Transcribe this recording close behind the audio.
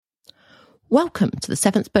Welcome to the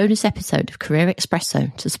 7th bonus episode of Career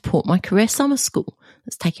Espresso to support my career summer school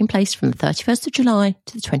that's taking place from the 31st of July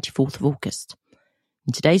to the 24th of August.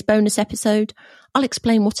 In today's bonus episode, I'll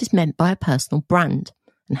explain what is meant by a personal brand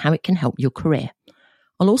and how it can help your career.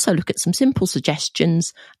 I'll also look at some simple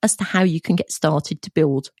suggestions as to how you can get started to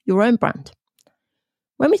build your own brand.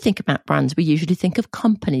 When we think about brands, we usually think of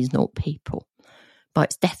companies, not people. By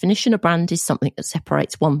its definition, a brand is something that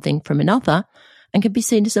separates one thing from another and can be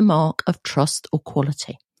seen as a mark of trust or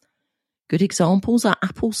quality. Good examples are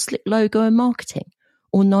Apple's slick logo and marketing,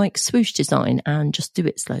 or Nike's swoosh design and Just Do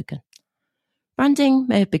It slogan. Branding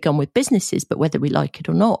may have begun with businesses, but whether we like it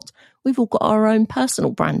or not, we've all got our own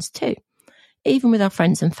personal brands too, even with our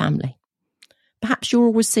friends and family. Perhaps you're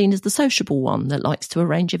always seen as the sociable one that likes to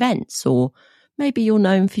arrange events, or maybe you're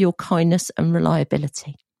known for your kindness and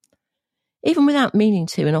reliability. Even without meaning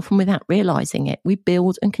to, and often without realising it, we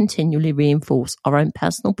build and continually reinforce our own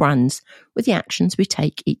personal brands with the actions we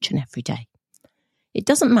take each and every day. It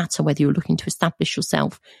doesn't matter whether you're looking to establish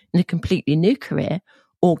yourself in a completely new career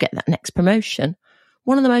or get that next promotion.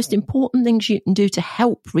 One of the most important things you can do to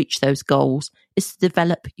help reach those goals is to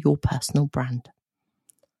develop your personal brand.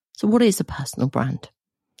 So what is a personal brand?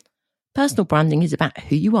 Personal branding is about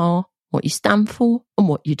who you are, what you stand for, and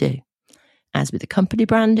what you do. As with a company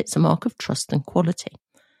brand, it's a mark of trust and quality.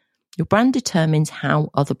 Your brand determines how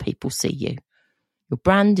other people see you. Your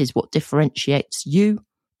brand is what differentiates you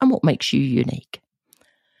and what makes you unique.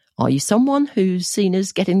 Are you someone who's seen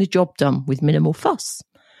as getting the job done with minimal fuss?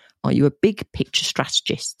 Are you a big picture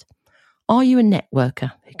strategist? Are you a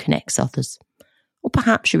networker who connects others? Or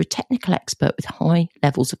perhaps you're a technical expert with high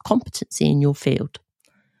levels of competency in your field.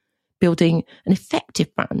 Building an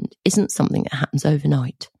effective brand isn't something that happens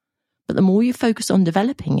overnight. But the more you focus on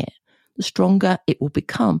developing it, the stronger it will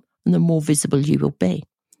become and the more visible you will be.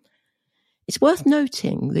 It's worth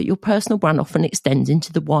noting that your personal brand often extends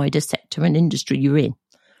into the wider sector and industry you're in.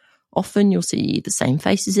 Often you'll see the same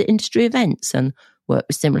faces at industry events and work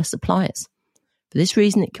with similar suppliers. For this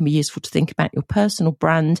reason, it can be useful to think about your personal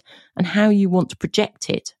brand and how you want to project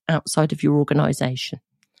it outside of your organisation.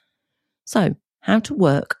 So, how to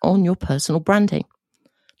work on your personal branding?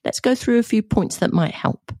 Let's go through a few points that might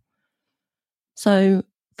help. So,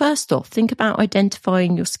 first off, think about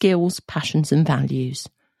identifying your skills, passions and values.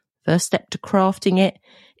 First step to crafting it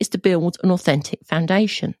is to build an authentic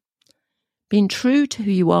foundation. Being true to who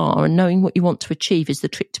you are and knowing what you want to achieve is the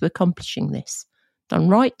trick to accomplishing this. Done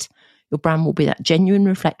right, your brand will be that genuine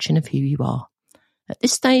reflection of who you are. At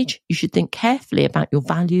this stage, you should think carefully about your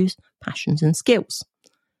values, passions and skills.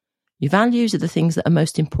 Your values are the things that are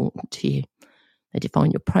most important to you. They define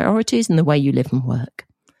your priorities and the way you live and work.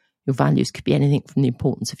 Your values could be anything from the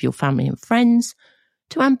importance of your family and friends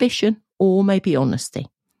to ambition or maybe honesty.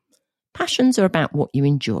 Passions are about what you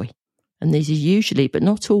enjoy, and these are usually but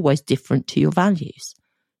not always different to your values.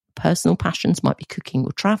 Personal passions might be cooking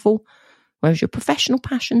or travel, whereas your professional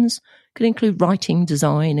passions could include writing,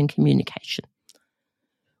 design and communication.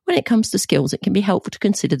 When it comes to skills, it can be helpful to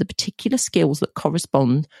consider the particular skills that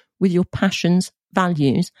correspond with your passions,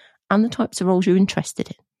 values and the types of roles you're interested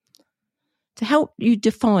in. To help you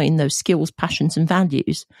define those skills, passions and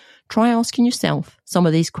values, try asking yourself some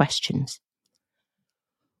of these questions.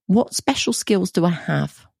 What special skills do I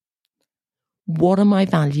have? What are my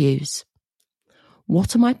values?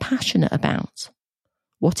 What am I passionate about?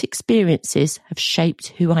 What experiences have shaped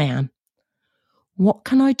who I am? What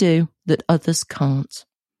can I do that others can't?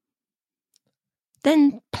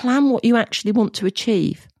 Then plan what you actually want to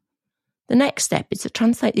achieve. The next step is to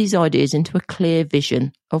translate these ideas into a clear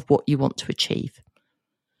vision of what you want to achieve.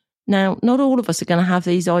 Now, not all of us are going to have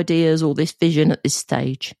these ideas or this vision at this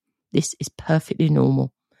stage. This is perfectly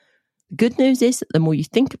normal. The good news is that the more you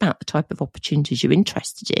think about the type of opportunities you're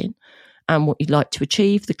interested in and what you'd like to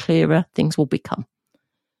achieve, the clearer things will become.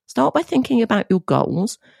 Start by thinking about your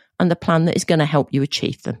goals and the plan that is going to help you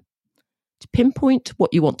achieve them. To pinpoint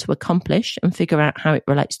what you want to accomplish and figure out how it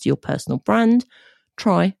relates to your personal brand,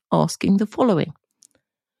 try asking the following.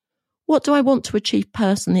 What do I want to achieve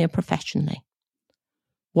personally and professionally?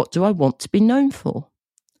 What do I want to be known for?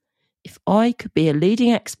 If I could be a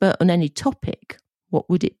leading expert on any topic, what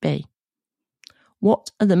would it be?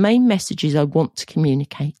 What are the main messages I want to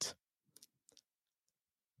communicate?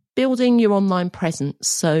 Building your online presence.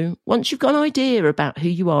 So once you've got an idea about who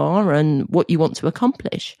you are and what you want to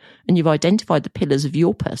accomplish, and you've identified the pillars of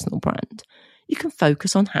your personal brand, you can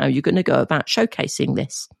focus on how you're going to go about showcasing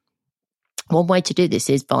this. One way to do this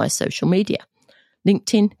is via social media.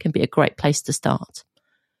 LinkedIn can be a great place to start.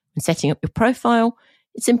 When setting up your profile,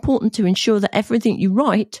 it's important to ensure that everything you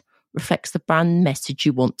write reflects the brand message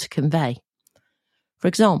you want to convey. For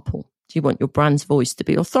example, Do you want your brand's voice to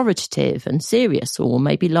be authoritative and serious, or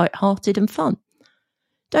maybe light-hearted and fun?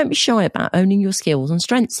 Don't be shy about owning your skills and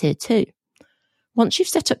strengths here too. Once you've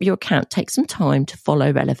set up your account, take some time to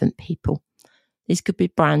follow relevant people. These could be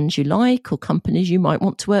brands you like or companies you might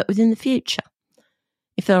want to work with in the future.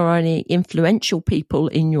 If there are any influential people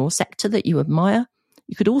in your sector that you admire,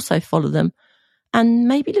 you could also follow them and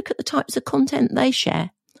maybe look at the types of content they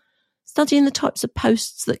share. Studying the types of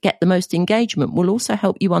posts that get the most engagement will also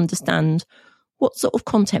help you understand what sort of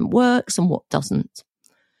content works and what doesn't.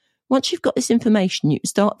 Once you've got this information, you can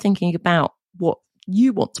start thinking about what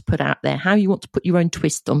you want to put out there, how you want to put your own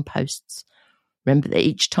twist on posts. Remember that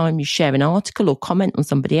each time you share an article or comment on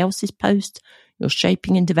somebody else's post, you're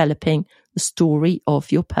shaping and developing the story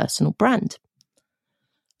of your personal brand.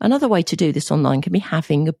 Another way to do this online can be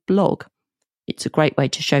having a blog. It's a great way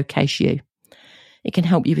to showcase you. It can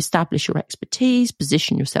help you establish your expertise,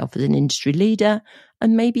 position yourself as an industry leader,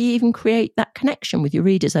 and maybe even create that connection with your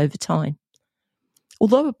readers over time.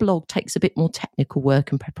 Although a blog takes a bit more technical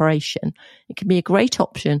work and preparation, it can be a great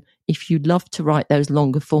option if you'd love to write those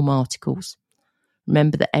longer form articles.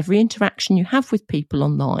 Remember that every interaction you have with people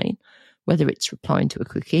online, whether it's replying to a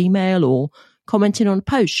quick email or commenting on a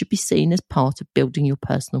post, should be seen as part of building your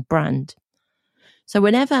personal brand. So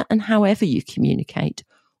whenever and however you communicate,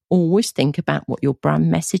 always think about what your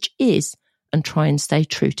brand message is and try and stay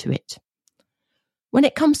true to it. When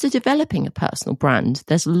it comes to developing a personal brand,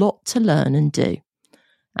 there's a lot to learn and do.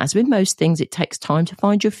 As with most things, it takes time to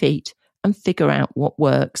find your feet and figure out what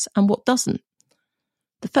works and what doesn't.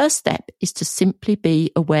 The first step is to simply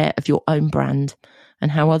be aware of your own brand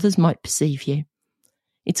and how others might perceive you.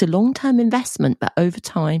 It's a long-term investment, but over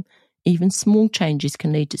time, even small changes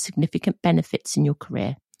can lead to significant benefits in your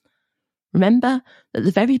career. Remember that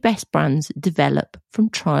the very best brands develop from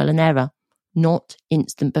trial and error, not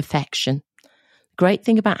instant perfection. The great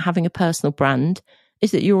thing about having a personal brand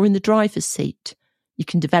is that you're in the driver's seat. You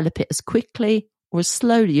can develop it as quickly or as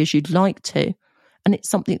slowly as you'd like to, and it's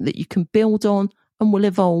something that you can build on and will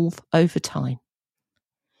evolve over time.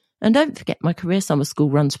 And don't forget, my Career Summer School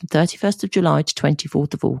runs from 31st of July to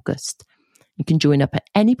 24th of August. You can join up at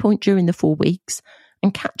any point during the 4 weeks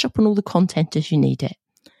and catch up on all the content as you need it.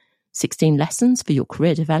 16 lessons for your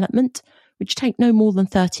career development, which take no more than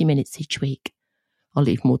 30 minutes each week. I'll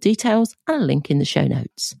leave more details and a link in the show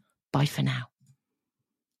notes. Bye for now.